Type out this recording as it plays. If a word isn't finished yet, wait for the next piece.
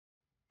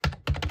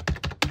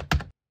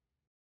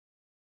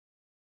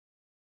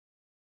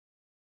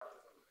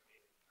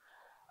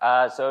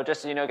So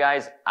just so you know,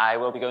 guys, I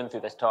will be going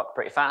through this talk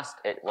pretty fast.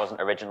 It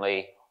wasn't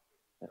originally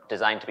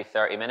designed to be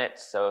 30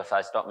 minutes, so if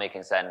I stop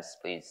making sense,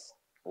 please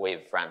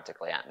wave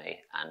frantically at me,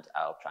 and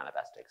I'll try my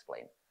best to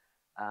explain.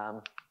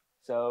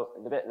 So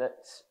the bit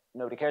that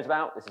nobody cares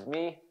about, this is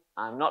me.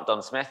 I'm not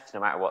Don Smith,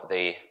 no matter what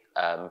the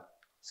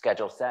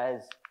schedule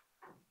says.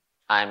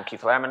 I'm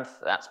Keith Learmonth,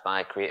 that's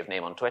my creative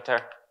name on Twitter.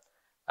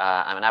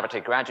 I'm an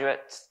Abertay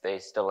graduate. They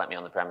still let me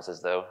on the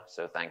premises, though,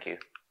 so thank you.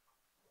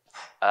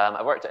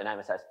 I've worked at an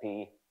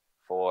MSSP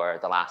for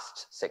the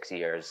last 6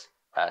 years.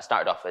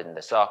 Started off in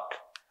the SOC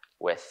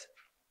with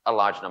a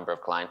large number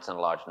of clients and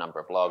a large number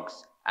of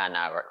logs, and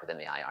now I work within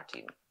the IR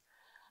team.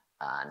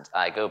 And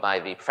I go by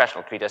the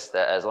professional creedus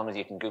that as long as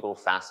you can Google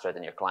faster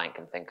than your client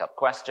can think up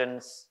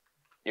questions,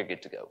 you're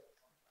good to go.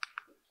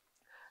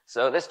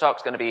 So this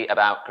talk's going to be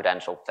about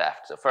credential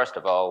theft. So first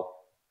of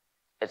all,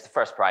 it's the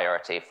first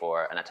priority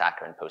for an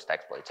attacker in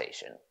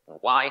post-exploitation. And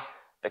why?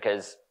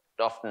 Because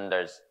often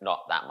there's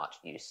not that much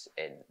use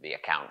in the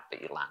account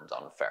that you land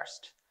on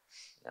first.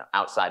 You know,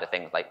 outside of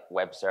things like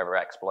web server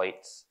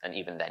exploits, and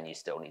even then you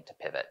still need to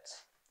pivot.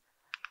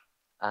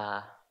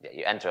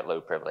 You enter at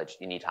low privilege,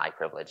 you need high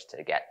privilege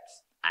to get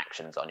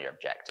actions on your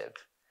objective.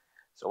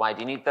 So why do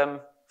you need them?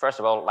 First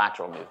of all,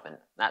 lateral movement,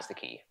 that's the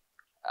key.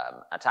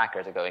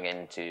 Attackers are going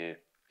in to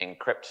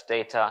encrypt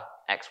data,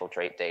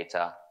 exfiltrate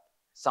data,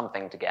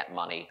 something to get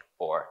money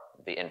or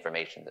the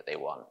information that they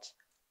want.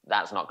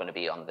 That's not going to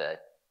be on the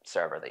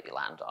server that you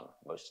land on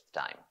most of the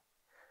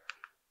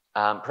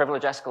time.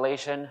 Privilege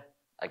escalation,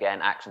 again,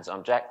 actions on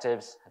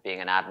objectives.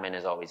 Being an admin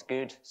is always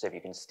good, so if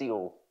you can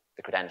steal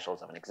the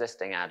credentials of an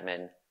existing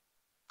admin,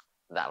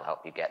 that'll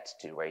help you get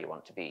to where you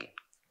want to be.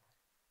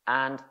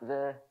 And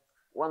the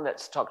one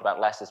that's talked about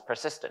less is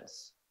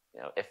persistence.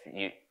 You know, if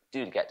you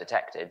do get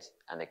detected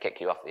and they kick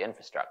you off the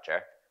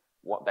infrastructure,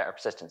 what better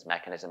persistence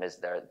mechanism is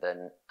there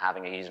than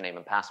having a username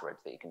and password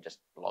that you can just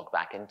log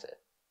back into?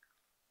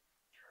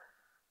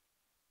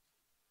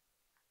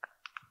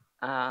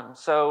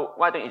 So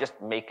why don't you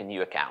just make a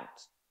new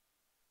account?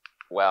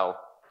 Well,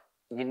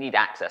 you need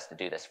access to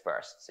do this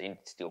first, so you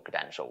need to steal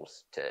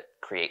credentials to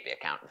create the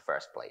account in the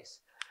first place.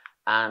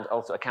 And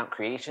also account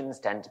creations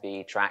tend to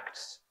be tracked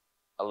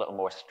a little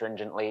more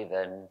stringently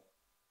than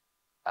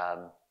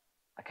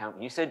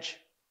account usage,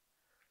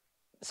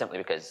 simply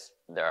because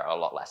there are a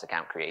lot less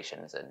account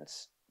creations and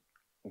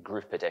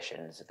group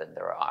additions than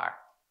there are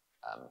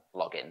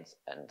logins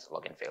and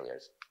login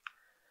failures.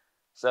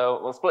 So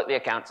we'll split the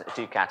accounts into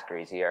two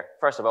categories here.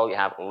 First of all, you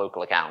have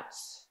local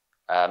accounts.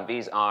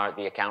 These are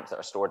the accounts that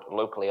are stored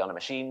locally on a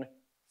machine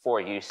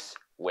for use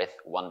with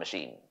one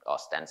machine,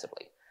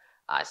 ostensibly.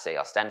 I say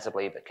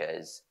ostensibly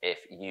because if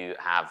you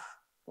have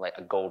like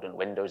a golden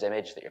Windows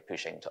image that you're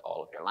pushing to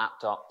all of your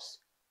laptops,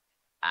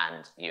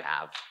 and you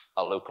have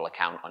a local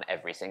account on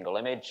every single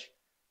image,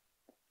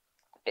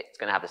 it's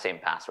going to have the same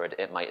password.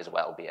 It might as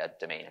well be a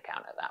domain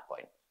account at that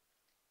point.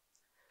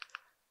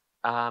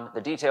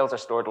 The details are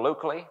stored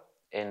locally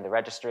in the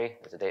registry.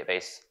 There's a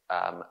database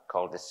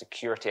called the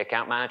Security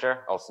Account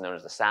Manager, also known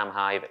as the SAM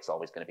Hive. It's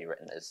always going to be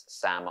written as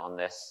SAM on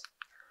this.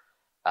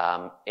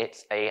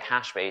 It's a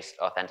hash-based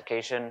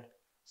authentication,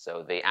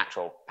 so the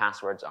actual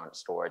passwords aren't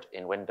stored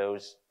in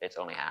Windows. It's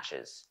only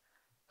hashes.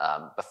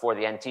 Before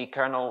the NT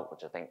kernel,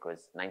 which I think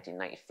was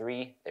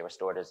 1993, they were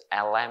stored as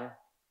LM.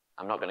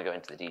 I'm not going to go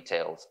into the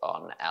details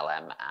on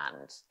LM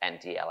and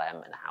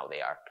NTLM and how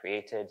they are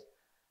created,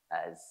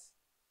 as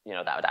you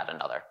know, that would add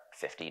another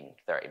 15,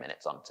 30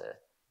 minutes onto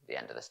the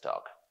end of this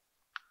talk.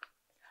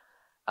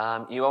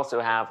 You also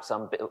have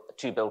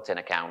two built-in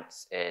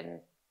accounts in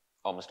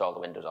almost all the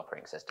Windows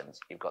operating systems.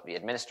 You've got the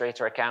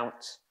administrator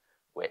account,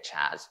 which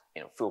has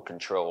full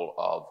control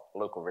of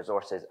local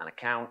resources and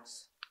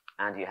accounts,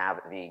 and you have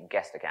the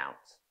guest account.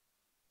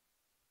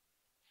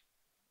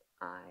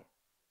 I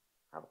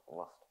have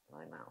lost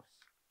my mouse.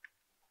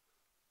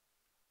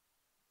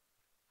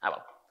 Oh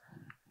well.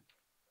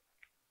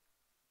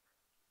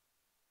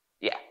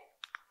 Yeah.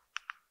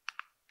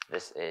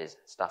 This is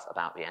stuff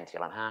about the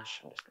NTLM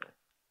hash. I'm just going to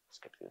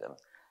skip through them.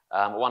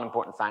 One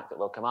important fact that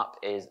will come up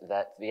is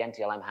that the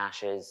NTLM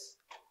hashes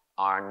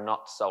are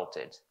not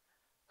salted.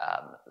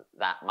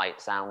 That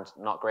might sound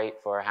not great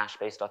for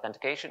hash-based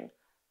authentication,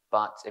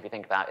 but if you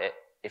think about it,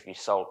 if you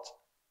salt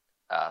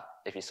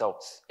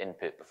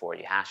input before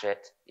you hash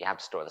it, you have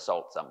to store the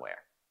salt somewhere.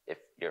 If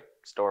you're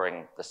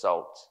storing the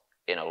salt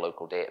in a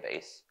local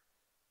database,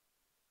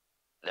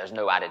 there's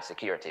no added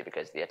security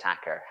because the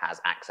attacker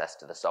has access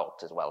to the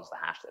salt as well as the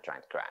hash they're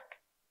trying to crack.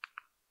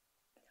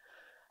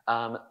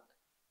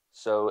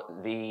 So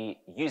the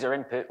user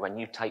input, when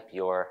you type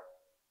your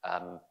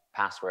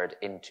password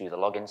into the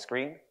login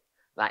screen,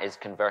 that is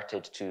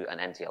converted to an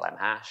NTLM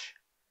hash,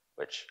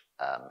 which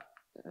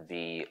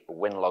the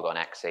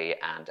WinLogon.exe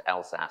and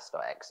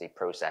LSASS.EXE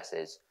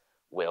processes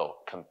will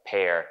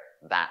compare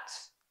that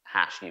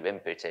hash you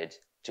inputted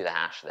to the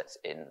hash that's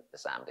in the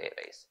SAM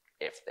database.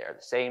 If they're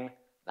the same,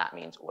 that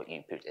means what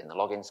you put in the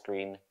login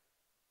screen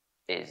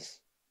is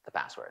the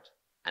password,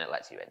 and it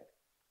lets you in.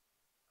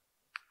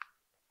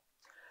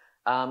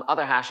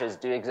 Other hashes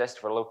do exist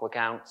for local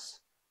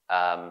accounts.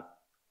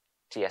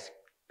 TSPKG,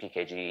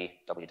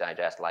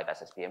 WDigest,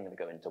 LiveSSP, I'm going to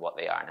go into what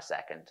they are in a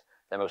second.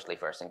 They're mostly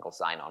for a single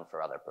sign-on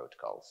for other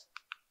protocols.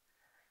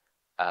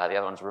 The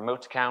other one's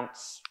remote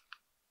accounts.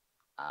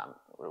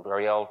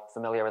 Are you all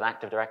familiar with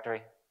Active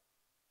Directory?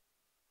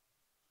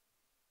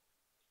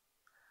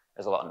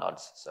 There's a lot of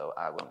nods, so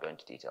I won't go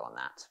into detail on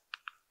that.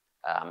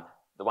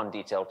 The one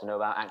detail to know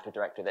about Active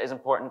Directory that is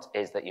important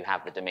is that you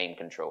have the domain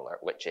controller,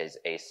 which is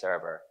a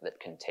server that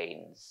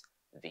contains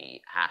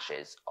the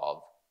hashes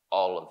of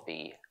all of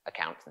the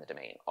accounts in the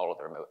domain, all of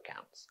the remote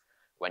accounts.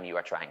 When you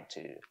are trying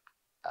to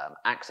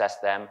access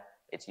them,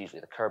 it's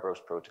usually the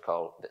Kerberoast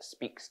protocol that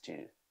speaks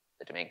to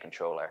the domain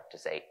controller to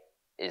say,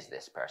 is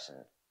this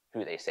person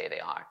who they say they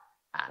are,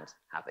 and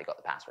have they got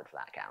the password for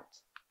that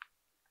account?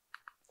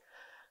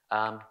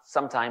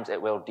 Sometimes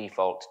it will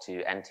default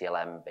to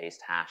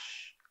NTLM-based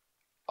hash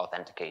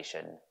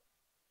authentication,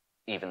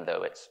 even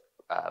though it's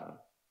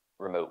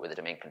remote with a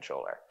domain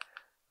controller.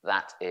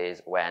 That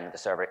is when the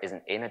server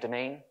isn't in a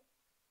domain.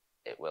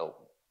 It will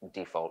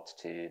default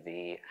to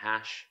the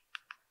hash.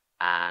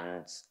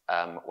 And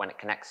when it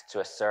connects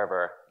to a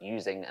server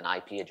using an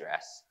IP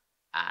address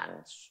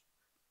and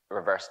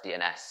reverse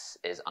DNS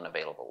is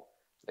unavailable,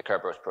 the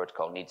Kerberoast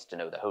protocol needs to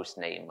know the host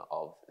name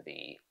of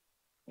the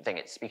thing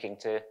it's speaking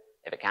to.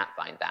 If it can't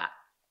find that,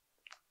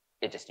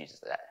 it just uses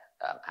the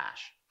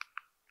hash.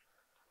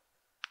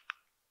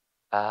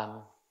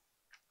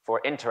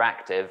 For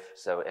interactive,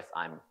 so if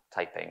I'm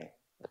typing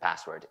the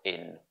password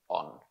in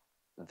on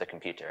the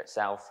computer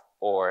itself,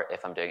 or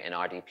if I'm doing it in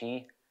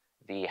RDP,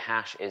 the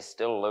hash is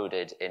still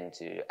loaded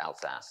into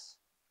LSASS,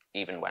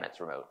 even when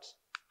it's remote.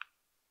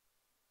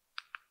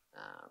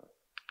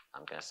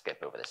 I'm going to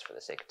skip over this for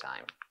the sake of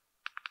time.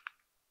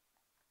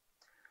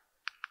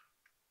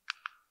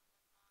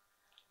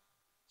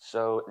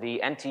 So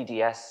the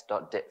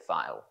ntds.dit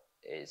file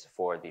is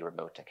for the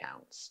remote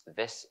accounts.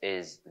 This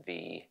is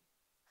the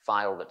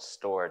file that's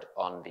stored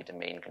on the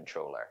domain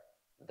controller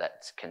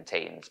that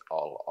contains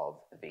all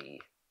of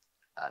the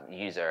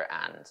user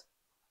and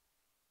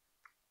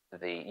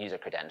the user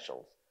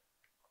credentials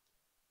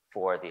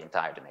for the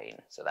entire domain.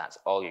 So that's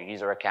all your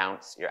user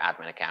accounts, your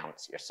admin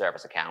accounts, your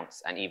service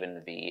accounts, and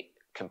even the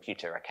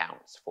computer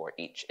accounts for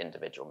each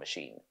individual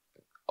machine.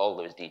 All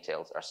those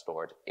details are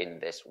stored in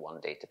this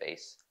one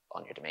database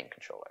on your domain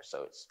controller.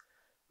 So it's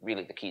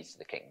really the keys to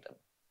the kingdom.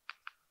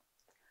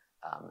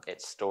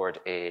 It's stored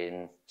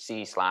in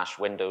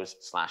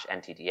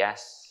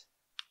C/Windows/NTDS,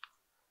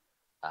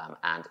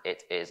 and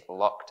it is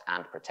locked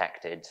and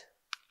protected,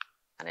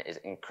 and it is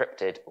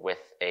encrypted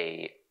with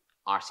a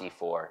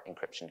RC4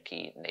 encryption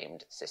key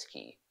named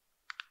syskey.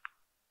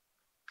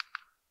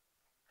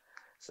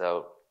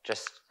 So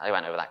I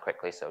went over that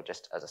quickly, so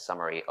just as a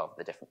summary of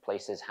the different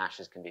places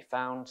hashes can be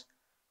found,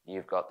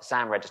 you've got the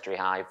SAM registry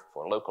hive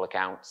for local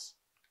accounts.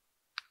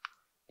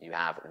 You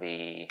have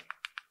the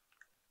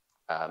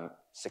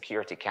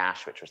security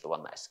cache, which was the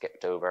one that I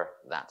skipped over.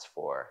 That's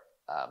for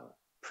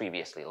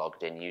previously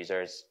logged in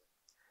users.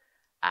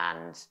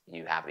 And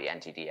you have the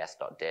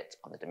ntds.dit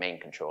on the domain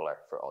controller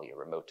for all your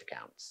remote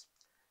accounts.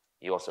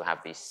 You also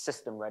have the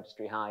system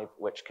registry hive,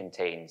 which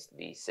contains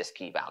the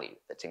syskey value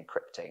that's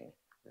encrypting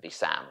the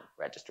SAM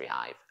registry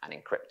hive and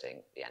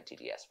encrypting the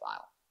NTDS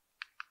file.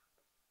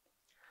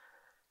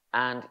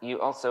 And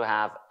you also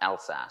have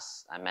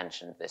LSASS. I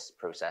mentioned this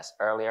process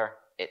earlier.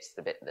 It's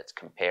the bit that's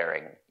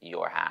comparing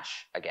your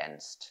hash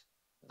against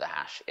the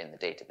hash in the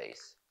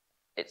database.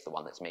 It's the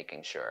one that's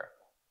making sure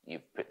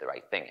you've put the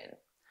right thing in,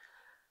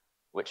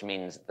 which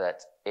means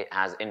that it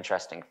has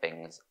interesting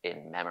things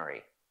in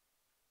memory.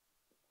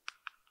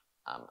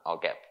 I'll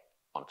get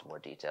onto more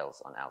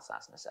details on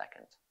LSASS in a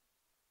second.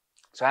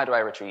 So how do I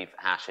retrieve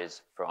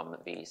hashes from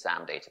the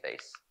SAM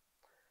database?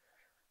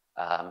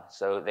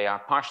 So they are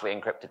partially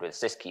encrypted with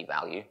syskey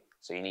value.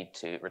 So you need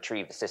to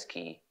retrieve the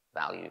syskey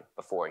value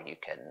before you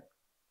can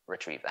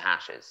retrieve the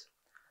hashes.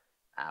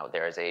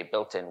 There is a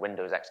built-in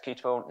Windows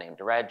executable named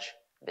reg.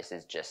 This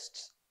is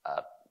just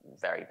a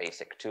very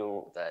basic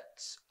tool that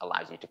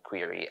allows you to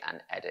query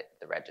and edit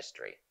the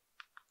registry.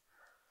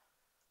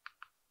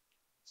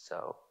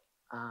 So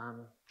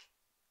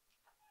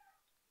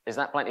is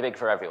that plenty big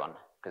for everyone?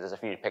 Because there's a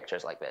few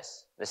pictures like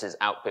this. This is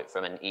output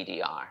from an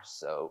EDR.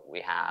 So we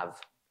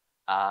have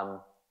a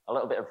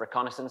little bit of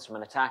reconnaissance from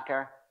an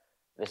attacker.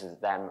 This is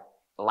them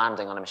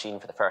landing on a machine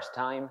for the first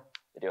time.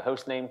 They do a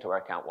host name to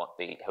work out what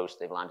the host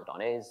they've landed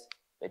on is.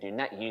 They do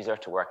net user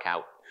to work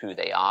out who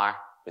they are,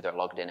 who they're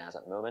logged in as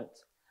at the moment.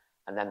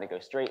 And then they go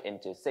straight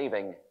into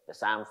saving the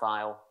SAM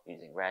file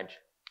using reg,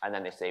 and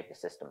then they save the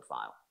system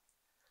file.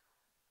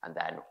 And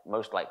then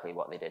most likely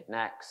what they did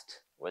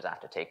next was,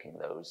 after taking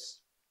those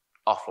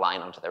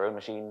offline onto their own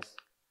machines,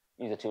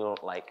 use a tool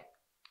like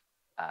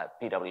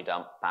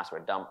pwdump,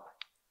 password dump,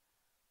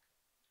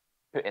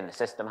 put in the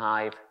system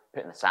hive,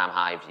 put in the SAM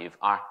hive you've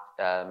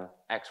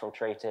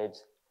exfiltrated,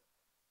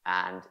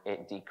 and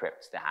it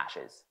decrypts the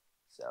hashes.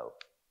 So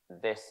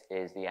this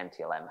is the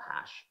NTLM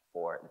hash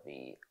for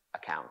the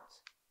account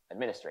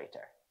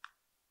administrator.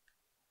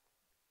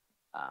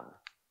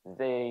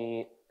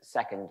 The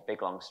second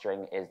big long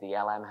string is the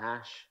LM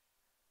hash.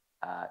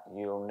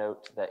 You'll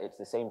note that it's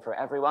the same for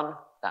everyone.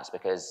 That's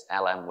because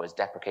LM was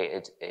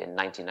deprecated in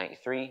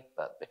 1993,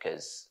 but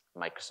because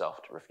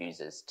Microsoft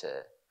refuses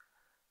to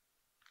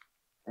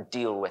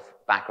deal with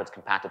backwards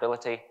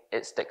compatibility,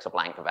 it sticks a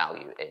blank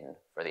value in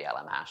for the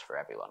LM hash for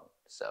everyone.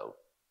 So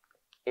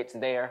it's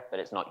there, but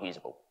it's not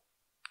usable.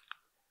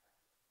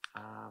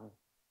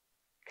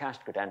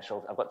 Cached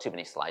credentials. I've got too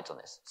many slides on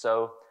this,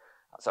 so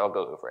I'll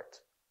go over it.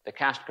 The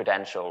cached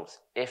credentials,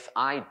 if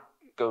I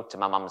go to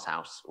my mum's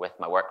house with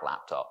my work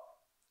laptop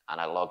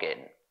and I log in,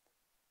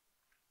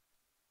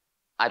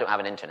 I don't have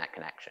an internet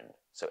connection,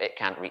 so it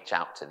can't reach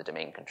out to the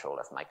domain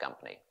controller for my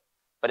company,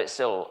 but it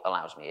still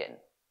allows me in.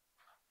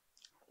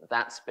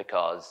 That's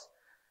because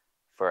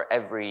for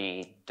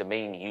every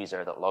domain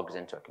user that logs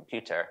into a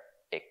computer,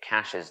 it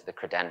caches the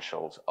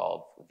credentials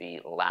of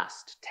the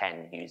last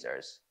 10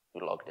 users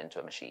who logged into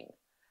a machine.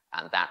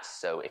 And that's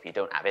so if you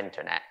don't have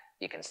internet,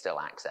 you can still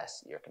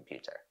access your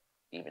computer,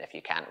 even if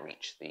you can't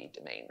reach the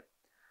domain.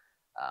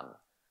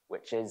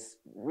 Which is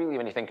really,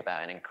 when you think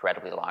about it, an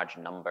incredibly large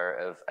number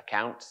of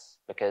accounts,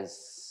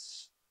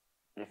 because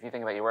if you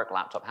think about your work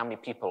laptop, how many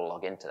people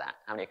log into that?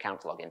 How many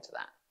accounts log into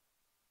that?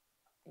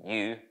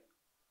 You,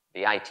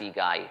 the IT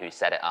guy who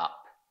set it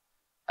up,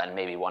 and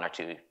maybe one or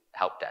two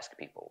help desk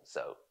people.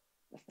 So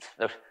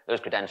those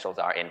credentials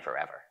are in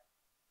forever.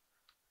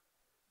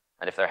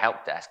 And if they're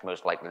help desk,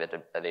 most likely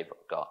they've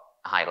got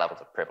high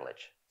levels of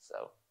privilege.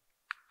 So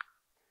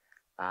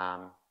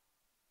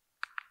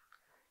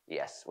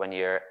yes, when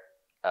you're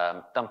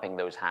dumping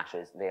those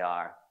hashes, they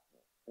are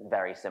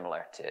very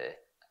similar to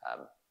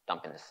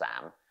dumping the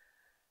SAM.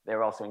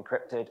 They're also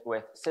encrypted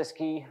with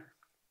LSASS.EXE,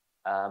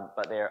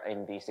 but they're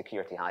in the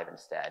security hive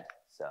instead.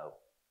 So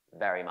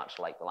very much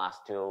like the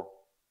last tool,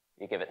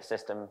 you give it the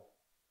system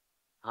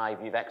hive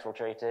you've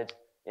exfiltrated,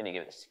 then you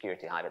give it the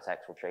security hive it's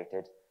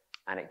exfiltrated,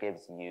 and it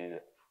gives you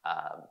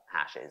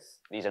hashes.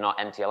 These are not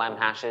NTLM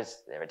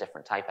hashes, they're a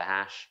different type of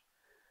hash.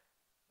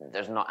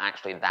 There's not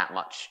actually that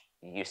much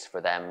use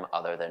for them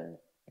other than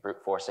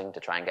brute forcing to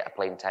try and get a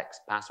plain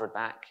text password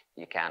back.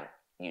 You can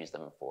use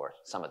them for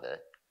some of the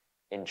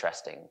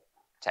interesting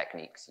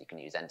techniques you can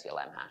use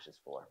NTLM hashes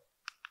for.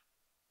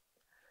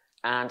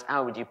 And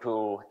how would you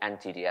pull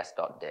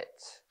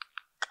ntds.dit?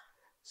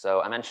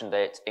 So I mentioned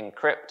that it's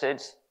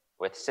encrypted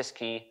with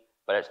LSASS.EXE,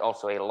 but it's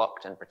also a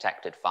locked and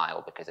protected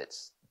file because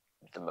it's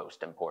the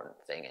most important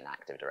thing in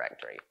Active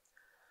Directory.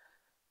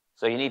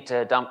 So you need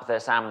to dump the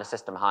SAM and the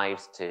system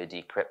hives to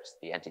decrypt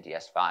the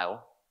ntds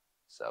file.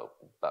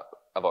 But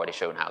I've already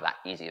shown how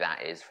easy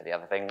that is for the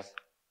other things.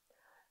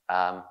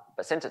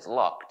 But since it's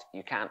locked,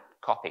 you can't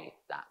copy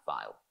that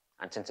file.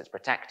 And since it's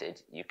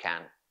protected, you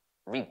can't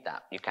read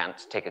that. You can't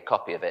take a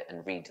copy of it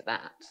and read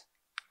that.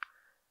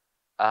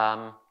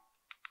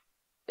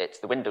 It's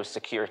the Windows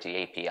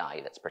Security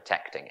API that's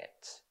protecting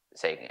it,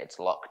 saying it's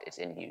locked, it's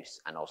in use,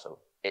 and also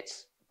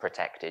it's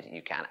protected,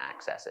 you can't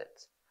access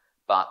it.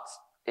 But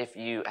if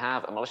you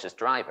have a malicious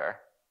driver,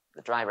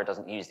 the driver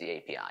doesn't use the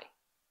API.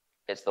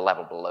 It's the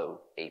level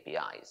below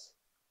APIs.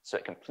 So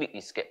it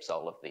completely skips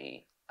all of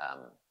the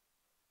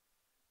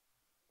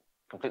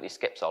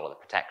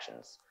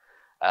protections.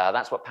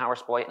 That's what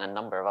Powersploit and a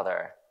number of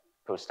other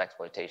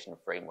post-exploitation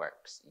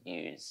frameworks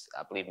use.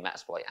 I believe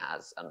Metasploit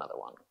has another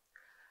one.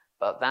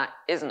 But that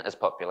isn't as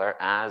popular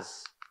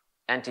as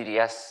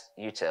NTDS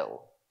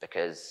util,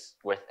 because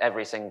with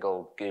every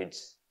single good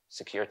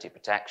security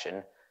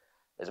protection,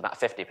 there's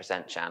about a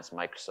 50% chance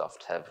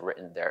Microsoft have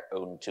written their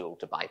own tool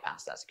to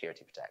bypass that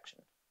security protection.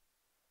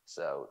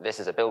 So this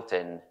is a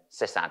built-in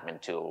sysadmin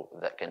tool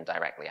that can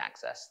directly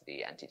access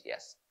the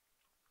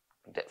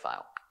ntds.dit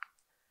file.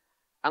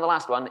 And the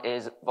last one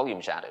is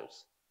volume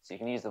shadows. So you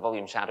can use the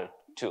volume shadow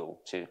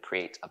tool to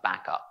create a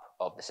backup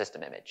of the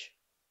system image.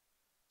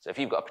 So if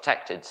you've got a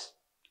protected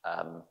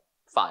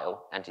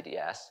file,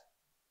 ntds,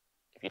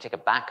 if you take a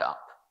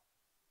backup,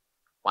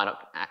 why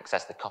not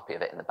access the copy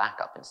of it in the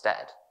backup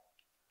instead?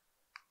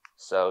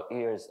 So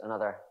here's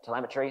another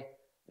telemetry.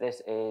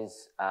 This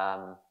is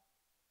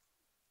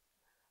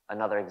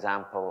another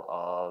example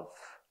of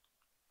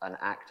an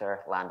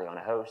actor landing on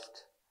a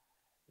host.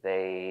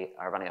 They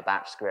are running a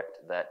batch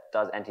script that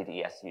does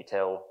ntds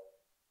util,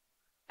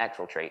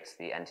 exfiltrates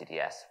the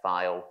ntds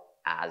file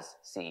as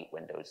C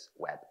Windows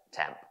Web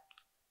Temp.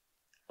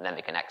 And then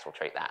they can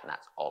exfiltrate that, and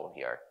that's all of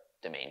your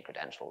domain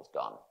credentials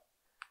gone.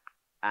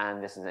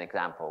 And this is an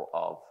example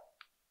of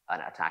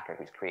an attacker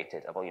who's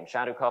created a volume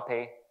shadow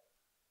copy,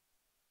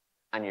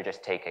 and you're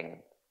just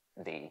taking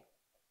the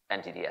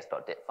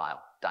ntds.dit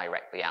file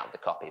directly out of the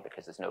copy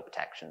because there's no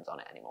protections on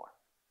it anymore.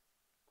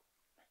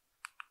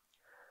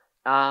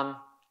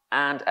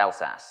 And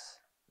LSASS.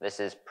 This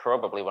is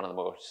probably one of the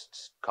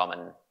most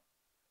common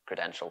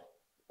credential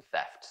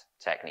theft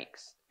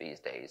techniques these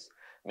days,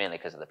 mainly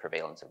because of the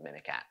prevalence of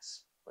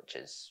Mimikatz, which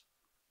is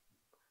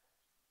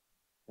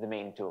the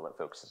main tool that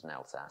focuses on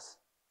LSASS.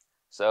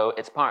 So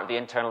it's part of the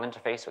internal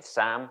interface with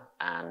SAM,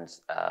 and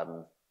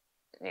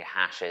the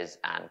hashes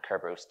and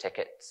Kerberoast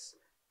tickets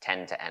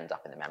tend to end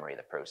up in the memory of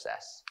the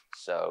process.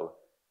 So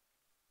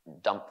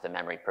dump the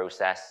memory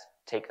process,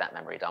 take that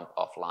memory dump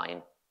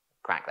offline,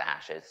 crack the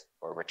hashes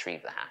or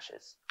retrieve the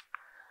hashes.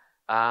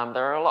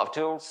 There are a lot of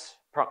tools.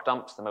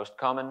 Procdump's the most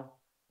common.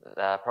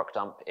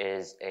 Procdump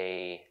is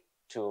a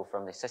tool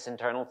from the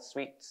sysinternal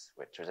suite,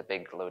 which was a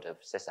big load of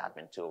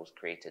sysadmin tools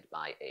created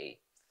by a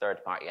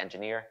third-party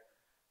engineer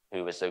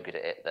who was so good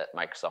at it that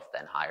Microsoft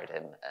then hired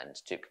him and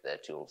took the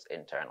tools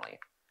internally.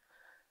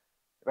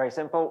 Very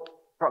simple.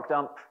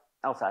 Procdump,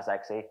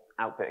 LSASS.EXE,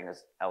 outputting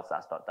as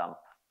LSASS.dump.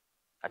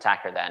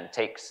 Attacker then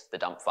takes the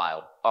dump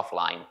file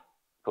offline,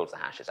 pulls the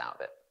hashes out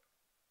of it.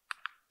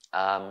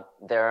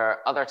 There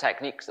are other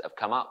techniques that have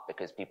come up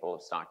because people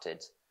have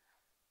started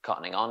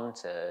cottoning on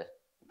to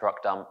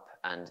procdump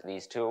and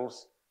these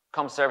tools.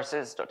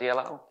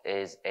 ComServices.dll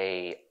is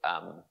a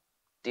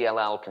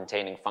DLL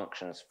containing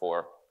functions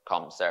for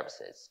COM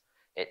services.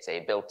 It's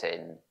a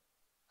built-in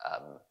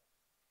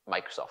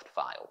Microsoft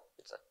file.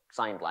 It's a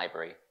signed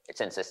library.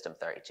 It's in System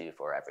 32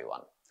 for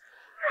everyone.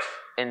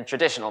 In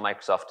traditional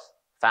Microsoft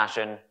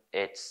fashion,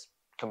 it's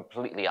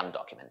completely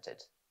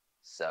undocumented.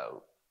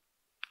 So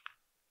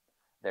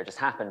there just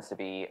happens to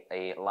be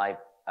a live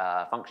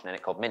function in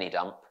it called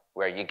minidump,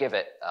 where you give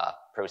it a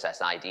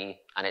process ID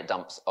and it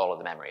dumps all of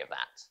the memory of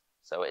that.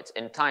 So it's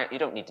entire. You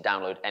don't need to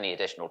download any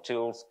additional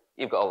tools.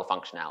 You've got all the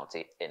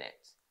functionality in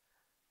it.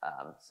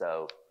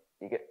 So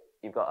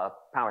you've got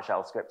a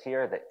PowerShell script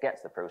here that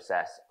gets the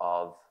process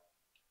of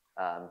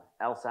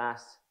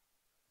LSASS,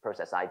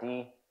 process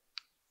ID,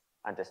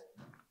 and just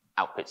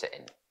outputs it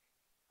in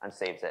and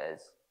saves it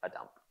as a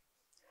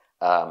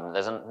dump.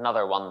 There's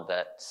another one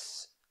that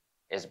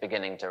is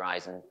beginning to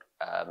rise in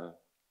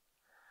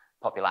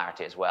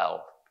popularity as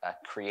well,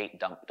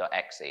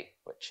 createdump.exe,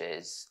 which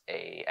is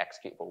a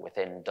executable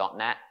within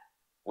 .NET,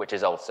 which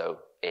is also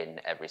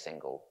in every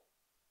single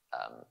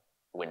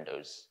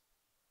Windows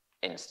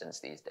instance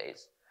these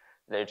days.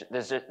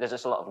 There's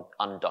just a lot of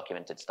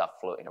undocumented stuff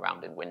floating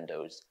around in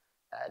Windows,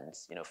 and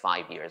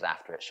 5 years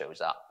after it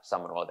shows up,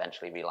 someone will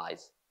eventually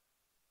realize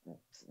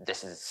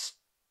this is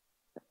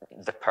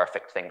the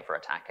perfect thing for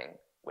attacking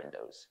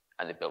Windows,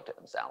 and they built it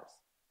themselves.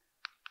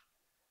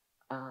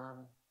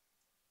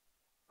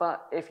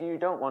 But if you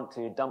don't want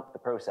to dump the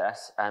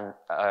process and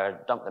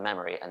dump the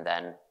memory and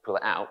then pull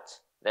it out,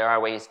 there are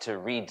ways to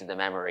read the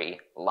memory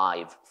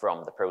live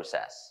from the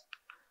process.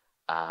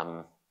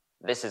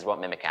 This is what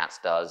Mimikatz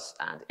does,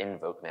 and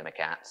invoke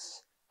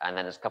Mimikatz. And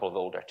then there's a couple of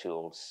older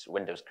tools,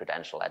 Windows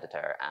Credential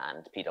Editor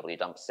and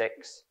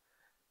pwdump6.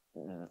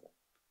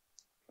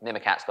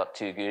 Mimikatz got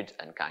too good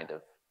and kind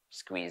of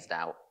squeezed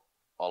out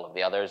all of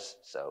the others,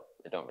 so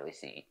I don't really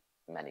see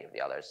many of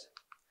the others.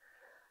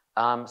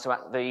 So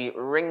at the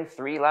Ring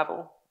 3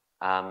 level,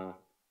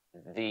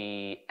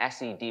 the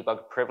SE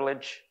debug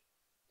privilege,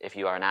 if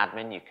you are an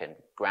admin, you can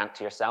grant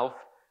to yourself.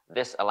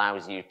 This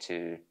allows you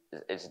to,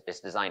 it's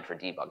designed for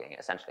debugging. It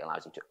essentially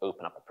allows you to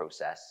open up a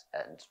process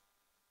and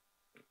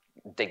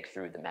dig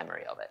through the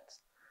memory of it.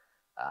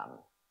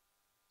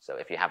 So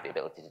if you have the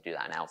ability to do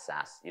that in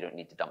LSASS, you don't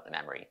need to dump the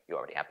memory. You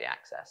already have the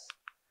access.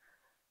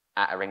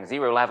 At a Ring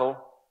 0 level,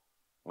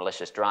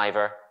 malicious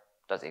driver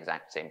does the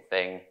exact same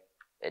thing.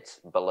 It's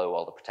below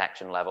all the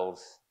protection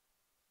levels.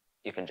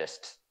 You can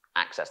just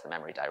access the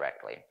memory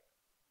directly.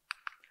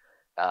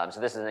 So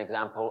this is an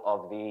example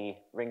of the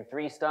Ring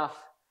 3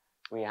 stuff.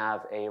 We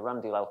have a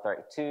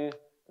run-dll32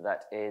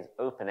 that is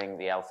opening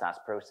the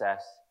LSASS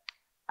process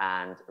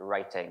and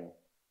writes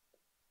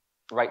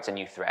a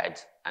new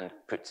thread and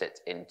puts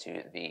it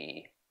into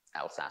the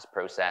LSASS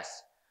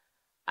process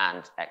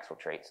and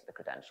exfiltrates the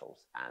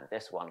credentials. And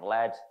this one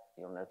led,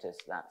 you'll notice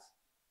that's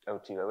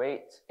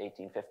 0208,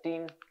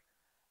 1815,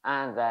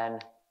 and then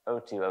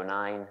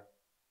 0209.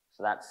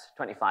 So that's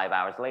 25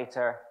 hours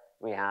later.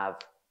 We have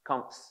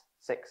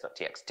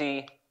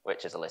comps6.txt,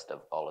 which is a list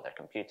of all of their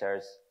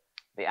computers,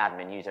 the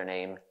admin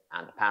username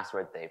and the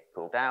password they've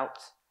pulled out,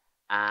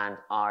 and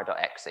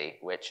r.exe,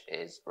 which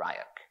is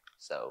Ryuk.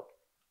 So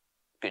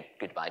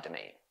goodbye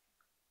domain.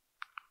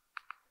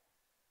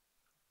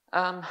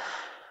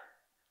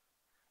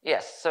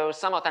 Yes, so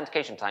some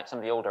authentication types, some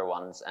of the older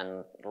ones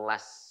and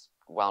less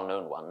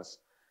well-known ones,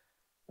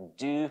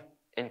 do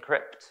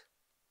encrypt.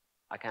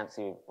 I can't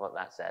see what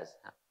that says.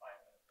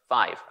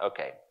 5,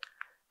 okay.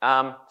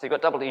 So you've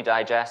got W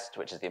digest,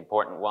 which is the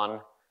important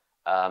one.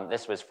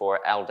 This was for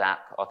LDAP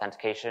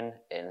authentication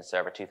in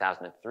Server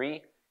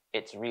 2003.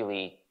 It's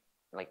really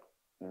like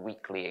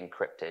weakly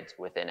encrypted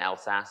within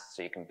LSASS,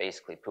 so you can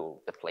basically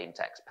pull the plain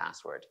text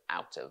password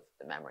out of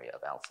the memory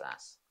of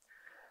LSASS.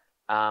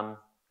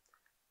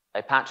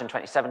 A patch in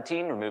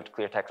 2017 removed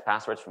clear text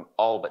passwords from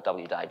all but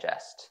W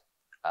digest,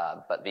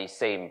 but the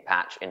same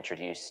patch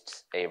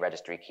introduced a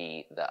registry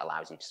key that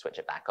allows you to switch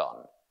it back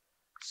on.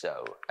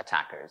 So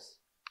attackers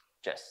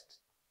just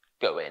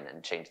go in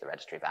and change the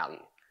registry value.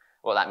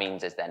 What that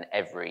means is then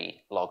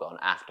every logon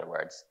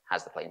afterwards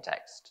has the plain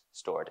text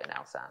stored in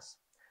LSASS.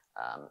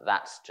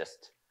 That's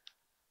just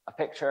a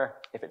picture.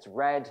 If it's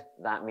red,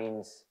 that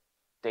means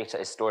data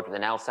is stored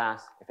within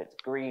LSASS. If it's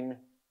green,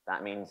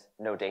 that means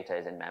no data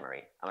is in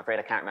memory. I'm afraid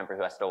I can't remember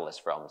who I stole this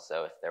from,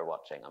 so if they're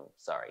watching, I'm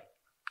sorry.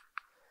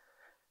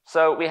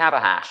 So we have a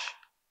hash.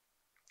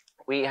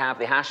 We have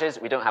the hashes.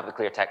 We don't have the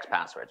clear text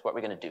passwords. What are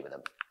we going to do with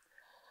them?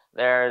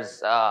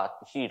 There's a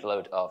huge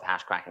load of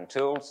hash cracking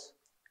tools.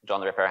 John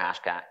the Ripper,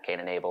 Hashcat, Cain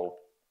Enable,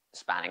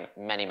 spanning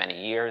many,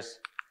 many years.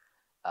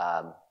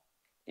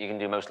 You can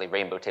do mostly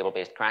rainbow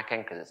table-based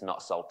cracking because it's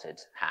not salted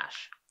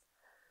hash.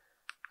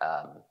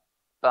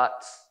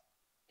 But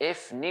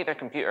if neither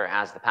computer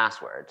has the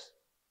password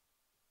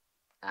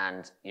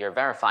and you're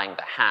verifying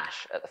the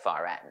hash at the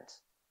far end,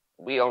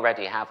 we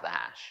already have the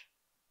hash.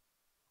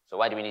 So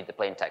why do we need the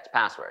plain text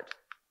password?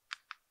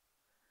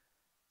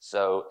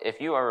 So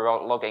if you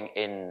are logging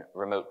in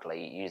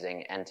remotely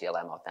using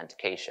NTLM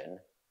authentication,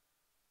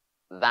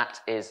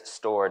 that is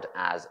stored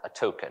as a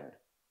token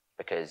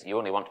because you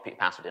only want to put your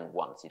password in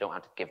once. You don't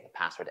have to give the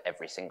password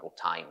every single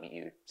time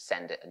you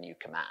send it a new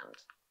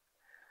command.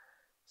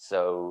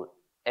 So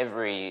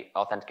every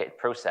authenticated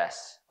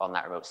process on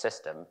that remote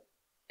system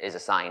is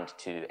assigned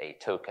to a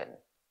token.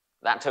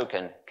 That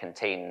token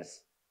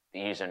contains the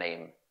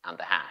username and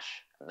the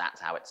hash, and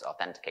that's how it's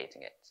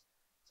authenticating it.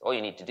 So all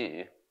you need to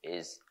do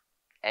is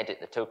edit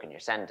the token you're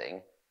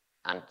sending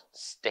and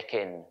stick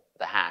in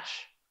the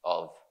hash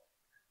of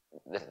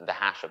the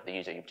hash of the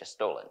user you've just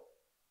stolen.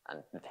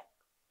 And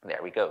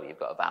there we go, you've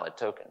got a valid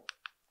token.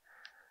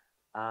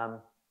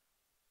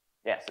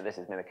 Yeah, so this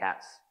is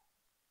Mimikatz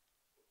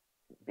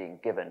being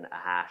given a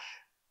hash,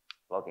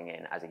 logging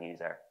in as a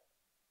user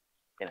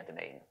in a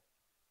domain.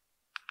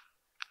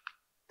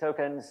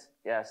 Tokens,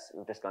 yes,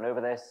 we've just gone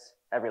over this.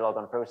 Every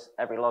logon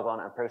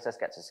and process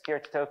gets a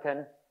security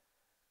token.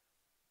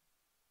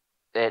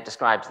 It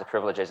describes the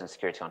privileges and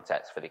security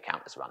context for the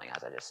account that's running,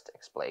 as I just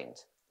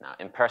explained. Now,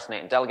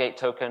 impersonate and delegate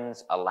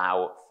tokens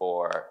allow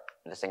for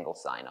the single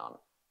sign-on.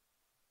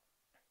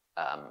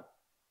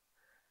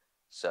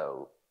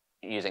 So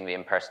using the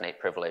impersonate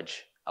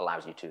privilege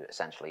allows you to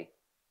essentially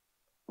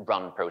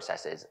run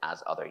processes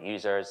as other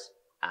users,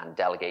 and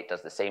delegate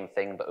does the same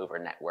thing, but over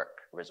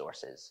network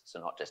resources, so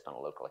not just on a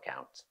local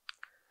account.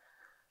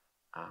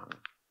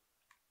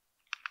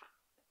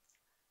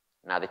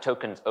 Now, the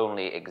tokens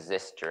only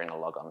exist during a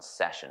logon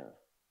session.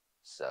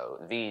 So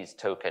these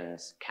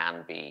tokens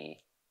can be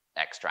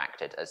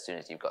extracted as soon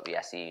as you've got the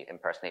SE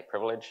impersonate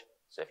privilege.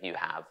 So if you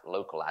have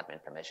local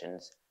admin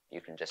permissions,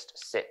 you can just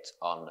sit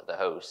on the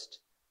host,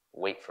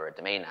 wait for a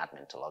domain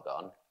admin to log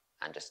on,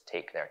 and just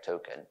take their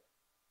token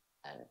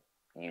and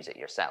use it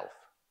yourself.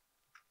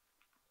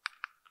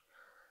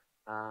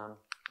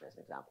 There's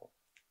an example.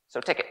 So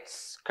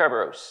tickets,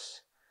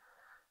 Kerberos.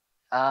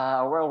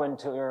 A whirlwind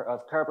tour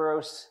of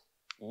Kerberos.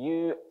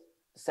 You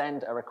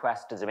send a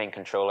request to the domain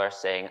controller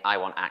saying, I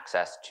want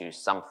access to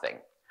something.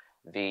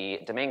 The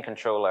domain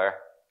controller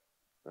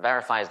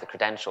verifies the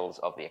credentials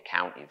of the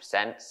account you've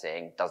sent,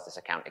 saying, does this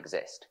account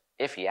exist?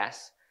 If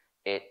yes,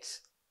 it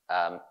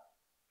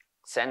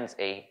sends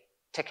a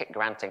ticket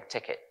granting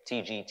ticket,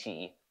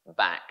 TGT,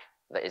 back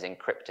that is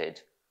encrypted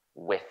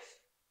with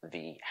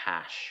the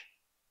hash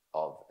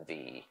of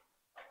the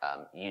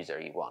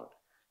user you want.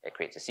 It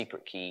creates a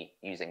secret key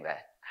using the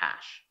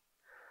hash.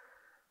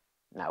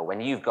 Now,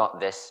 when you've got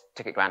this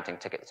ticket granting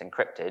ticket that's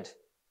encrypted,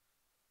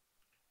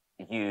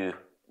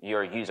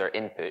 your user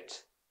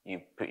input,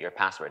 you put your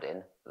password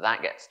in,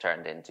 that gets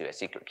turned into a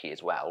secret key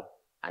as well.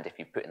 And if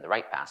you put in the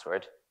right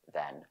password,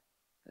 then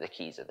the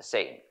keys are the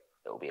same.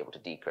 It will be able to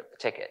decrypt the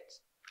ticket.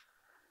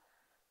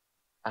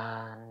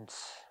 And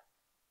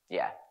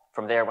yeah,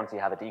 from there, once you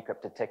have a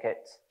decrypted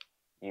ticket,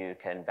 you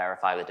can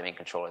verify with the domain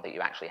controller that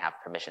you actually have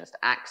permissions to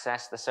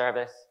access the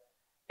service.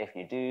 If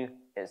you do,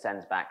 it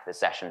sends back the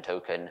session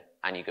token,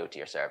 and you go to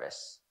your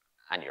service,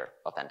 and you're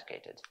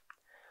authenticated.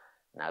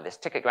 Now, this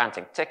ticket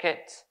granting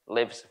ticket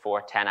lives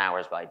for 10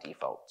 hours by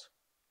default.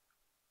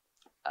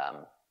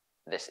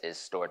 This is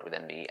stored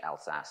within the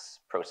LSASS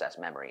process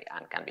memory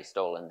and can be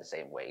stolen the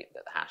same way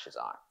that the hashes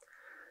are.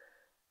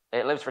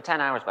 It lives for 10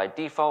 hours by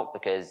default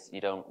because you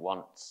don't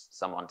want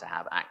someone to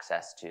have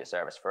access to a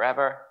service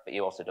forever, but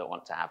you also don't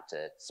want to have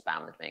to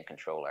spam the domain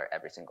controller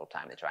every single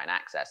time they try and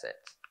access it.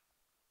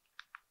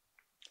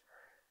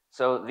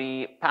 So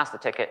the pass the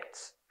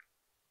ticket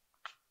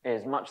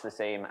is much the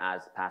same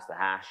as pass the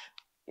hash.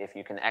 If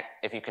you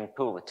can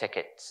pull the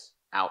ticket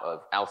out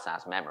of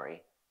LSASS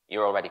memory,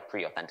 you're already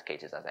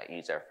pre-authenticated as that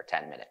user for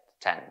 10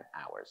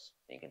 hours.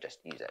 You can just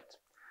use it.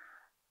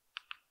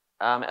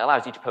 It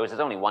allows you to pose as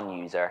only one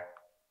user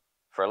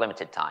for a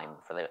limited time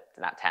for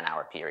that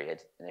 10-hour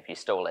period. And if you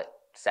stole it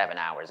 7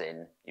 hours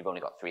in, you've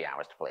only got 3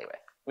 hours to play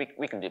with.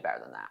 We can do better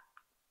than that.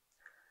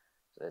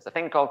 So there's a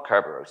thing called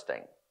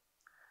Kerberoasting.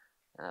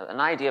 An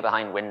idea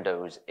behind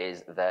Windows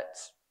is that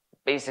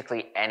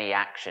basically any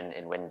action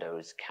in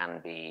Windows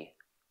can be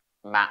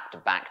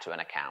mapped back to an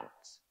account,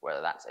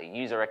 whether that's a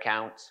user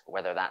account,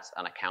 whether that's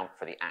an account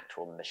for the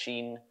actual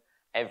machine.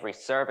 Every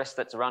service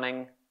that's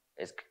running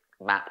is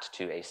mapped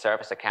to a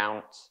service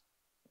account,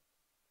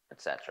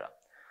 etc.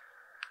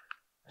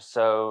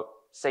 So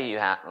say you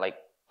have like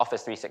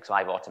Office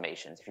 365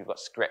 automations. If you've got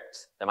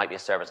scripts, there might be a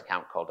service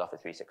account called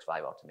Office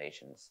 365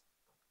 automations.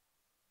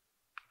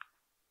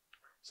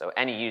 So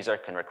any user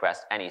can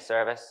request any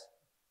service.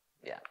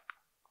 Yeah.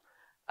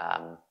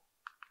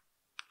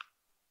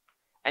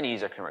 Any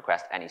user can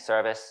request any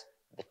service.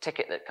 The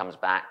ticket that comes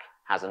back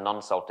has a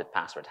non-salted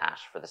password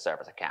hash for the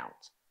server's account.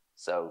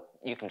 So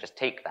you can just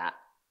take that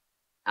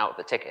out of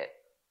the ticket,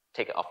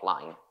 take it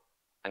offline,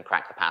 and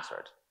crack the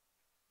password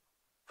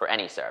for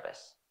any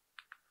service.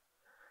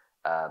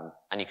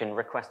 And you can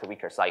request a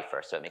weaker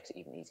cipher, so it makes it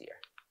even easier.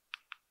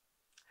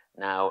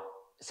 Now,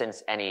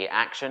 since any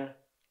action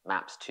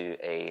maps to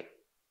a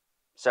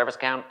service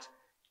account,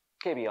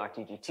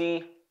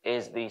 KBRTGT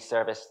is the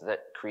service that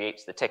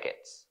creates the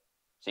tickets.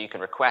 So you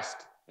can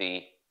request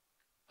the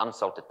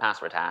unsalted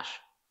password hash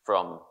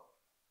from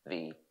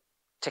the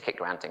ticket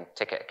granting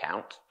ticket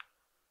account,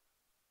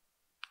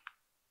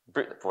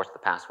 brute force the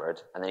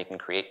password, and then you can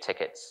create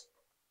tickets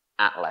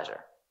at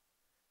leisure.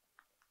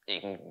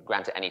 You can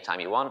grant it any time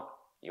you want.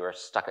 You were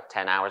stuck at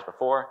 10 hours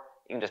before.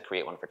 You can just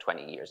create one for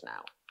 20 years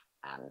now,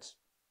 and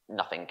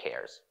nothing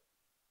cares.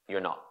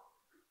 You're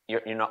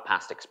not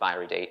past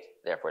expiry date,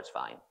 therefore it's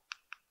fine.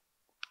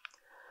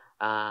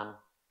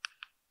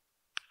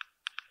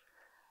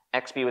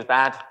 XP was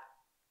bad.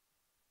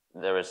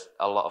 There was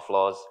a lot of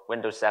flaws.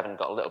 Windows 7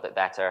 got a little bit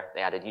better.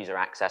 They added user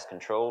access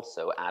control,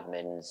 so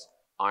admins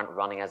aren't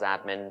running as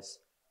admins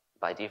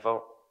by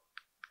default.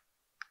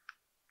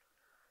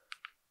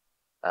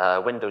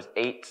 Windows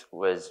 8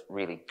 was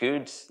really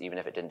good, even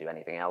if it didn't do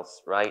anything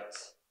else right.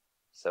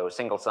 So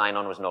single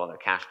sign-on was no longer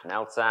cached in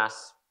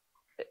LSASS.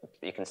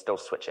 You can still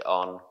switch it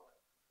on.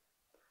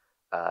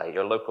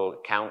 Your local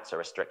accounts are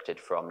restricted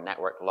from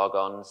network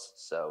logons,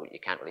 so you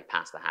can't really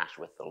pass the hash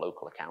with the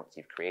local accounts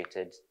you've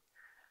created.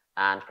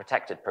 And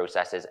protected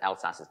processes,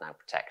 LSASS is now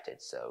protected,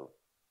 so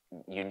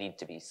you need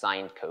to be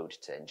signed code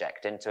to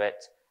inject into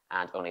it,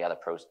 and only other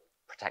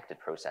protected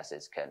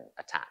processes can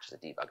attach as a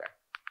debugger.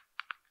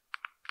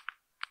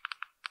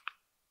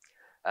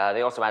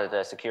 They also added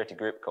a security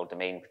group called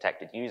Domain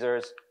Protected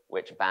Users,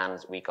 which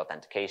bans weak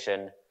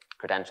authentication,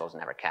 credentials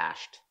never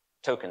cached,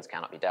 tokens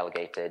cannot be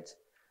delegated,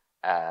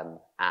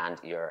 and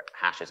your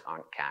hashes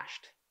aren't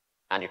cached.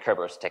 And your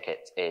Kerberoast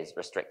ticket is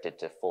restricted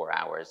to 4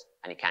 hours,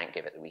 and you can't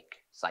give it the weak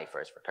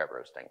ciphers for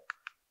Kerberoasting.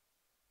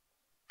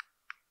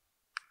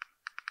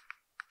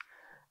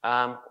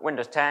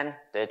 Windows 10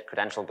 did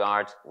Credential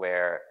Guard,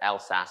 where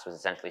LSASS was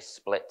essentially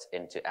split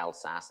into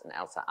LSASS and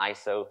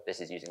LSASS.EXE.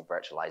 This is using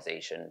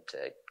virtualization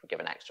to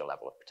give an extra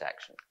level of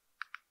protection.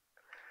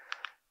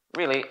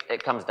 Really,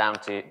 it comes down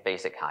to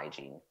basic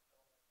hygiene.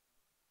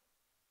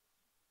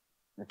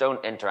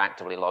 Don't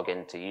interactively log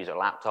into user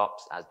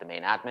laptops as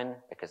domain admin,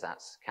 because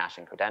that's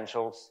caching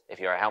credentials. If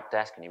you're a help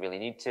desk and you really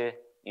need to,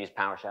 use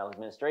PowerShell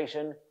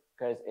administration,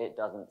 because it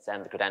doesn't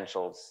send the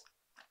credentials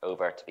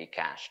over to be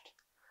cached.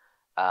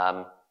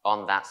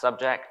 On that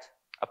subject,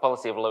 a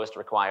policy of lowest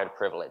required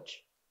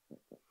privilege.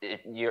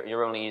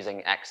 You're only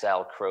using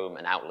Excel, Chrome,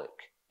 and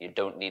Outlook. You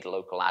don't need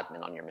local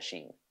admin on your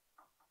machine.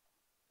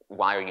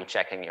 Why are you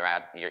checking your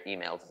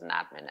emails as an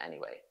admin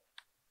anyway?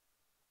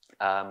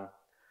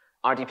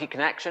 RDP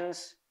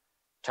connections,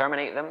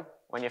 terminate them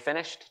when you're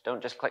finished.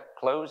 Don't just click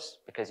close,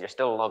 because you're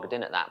still logged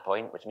in at that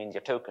point, which means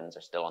your tokens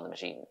are still on the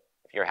machine.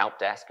 If you're a help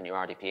desk and you're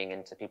RDPing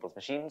into people's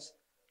machines,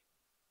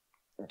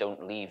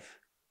 don't leave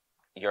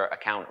your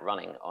account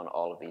running on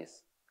all of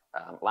these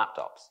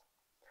laptops.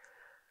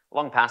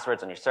 Long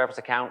passwords on your service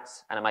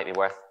accounts, and it might be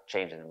worth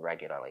changing them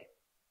regularly.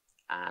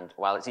 And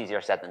while it's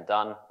easier said than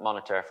done,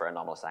 monitor for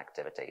anomalous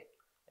activity.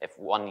 If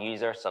one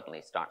user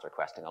suddenly starts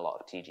requesting a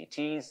lot of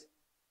TGTs,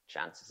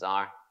 chances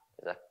are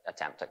there's an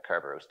attempt at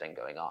Kerberoasting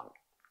going on.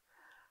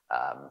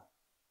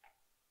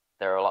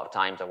 There are a lot of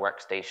times a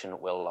workstation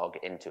will log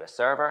into a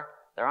server.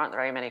 There aren't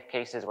very many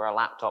cases where a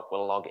laptop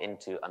will log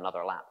into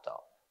another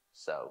laptop.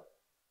 So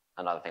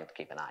another thing to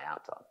keep an eye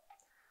out on.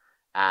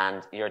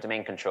 And your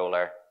domain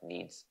controller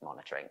needs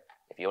monitoring.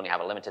 If you only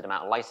have a limited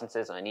amount of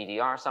licenses on an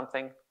EDR or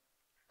something,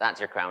 that's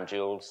your crown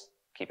jewels.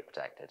 Keep it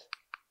protected.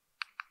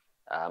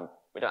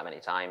 We don't have any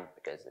time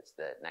because it's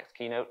the next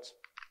keynote.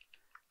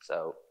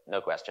 So no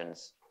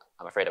questions.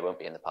 I'm afraid I won't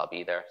be in the pub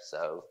either,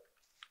 so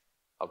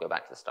I'll go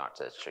back to the start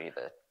to show you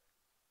the...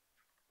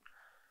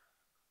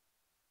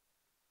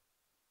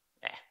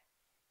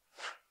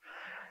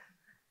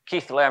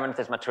 Keith Learmonth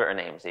is my Twitter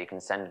name, so you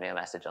can send me a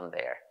message on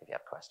there if you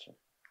have a question.